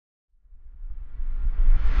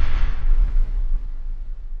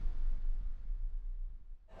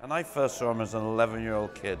And I first saw him as an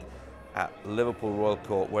 11-year-old kid at Liverpool Royal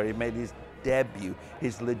Court, where he made his debut,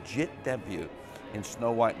 his legit debut, in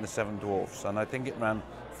Snow White and the Seven Dwarfs. And I think it ran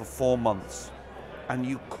for 4 months. And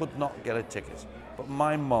you could not get a ticket. But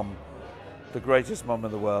my mum, the greatest mum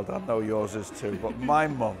in the world, I know yours is too, but my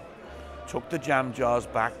mum took the jam jars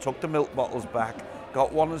back, took the milk bottles back,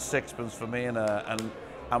 got 1 and 6pence for me and her,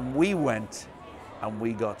 and we went and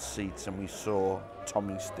we got seats and we saw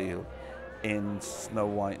Tommy Steele in Snow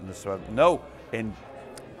White and the Seven, no, in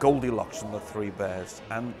Goldilocks and the Three Bears.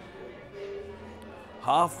 And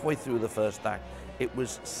halfway through the first act, it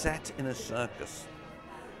was set in a circus,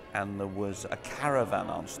 and there was a caravan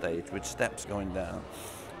on stage with steps going down,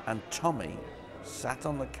 and Tommy sat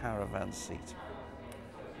on the caravan seat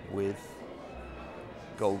with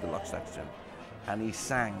Goldilocks next to him, and he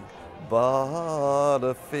sang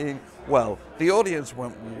Butterfield. Well, the audience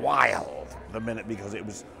went wild the minute, because it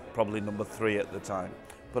was probably number 3 at the time.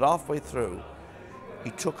 But halfway through, he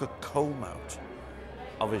took a comb out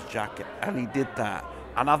of his jacket and he did that.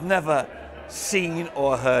 And I've never seen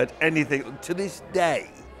or heard anything to this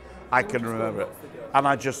day. I can remember it. And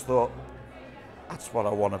I just thought, that's what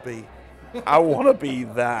I want to be. I want to be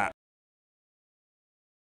that.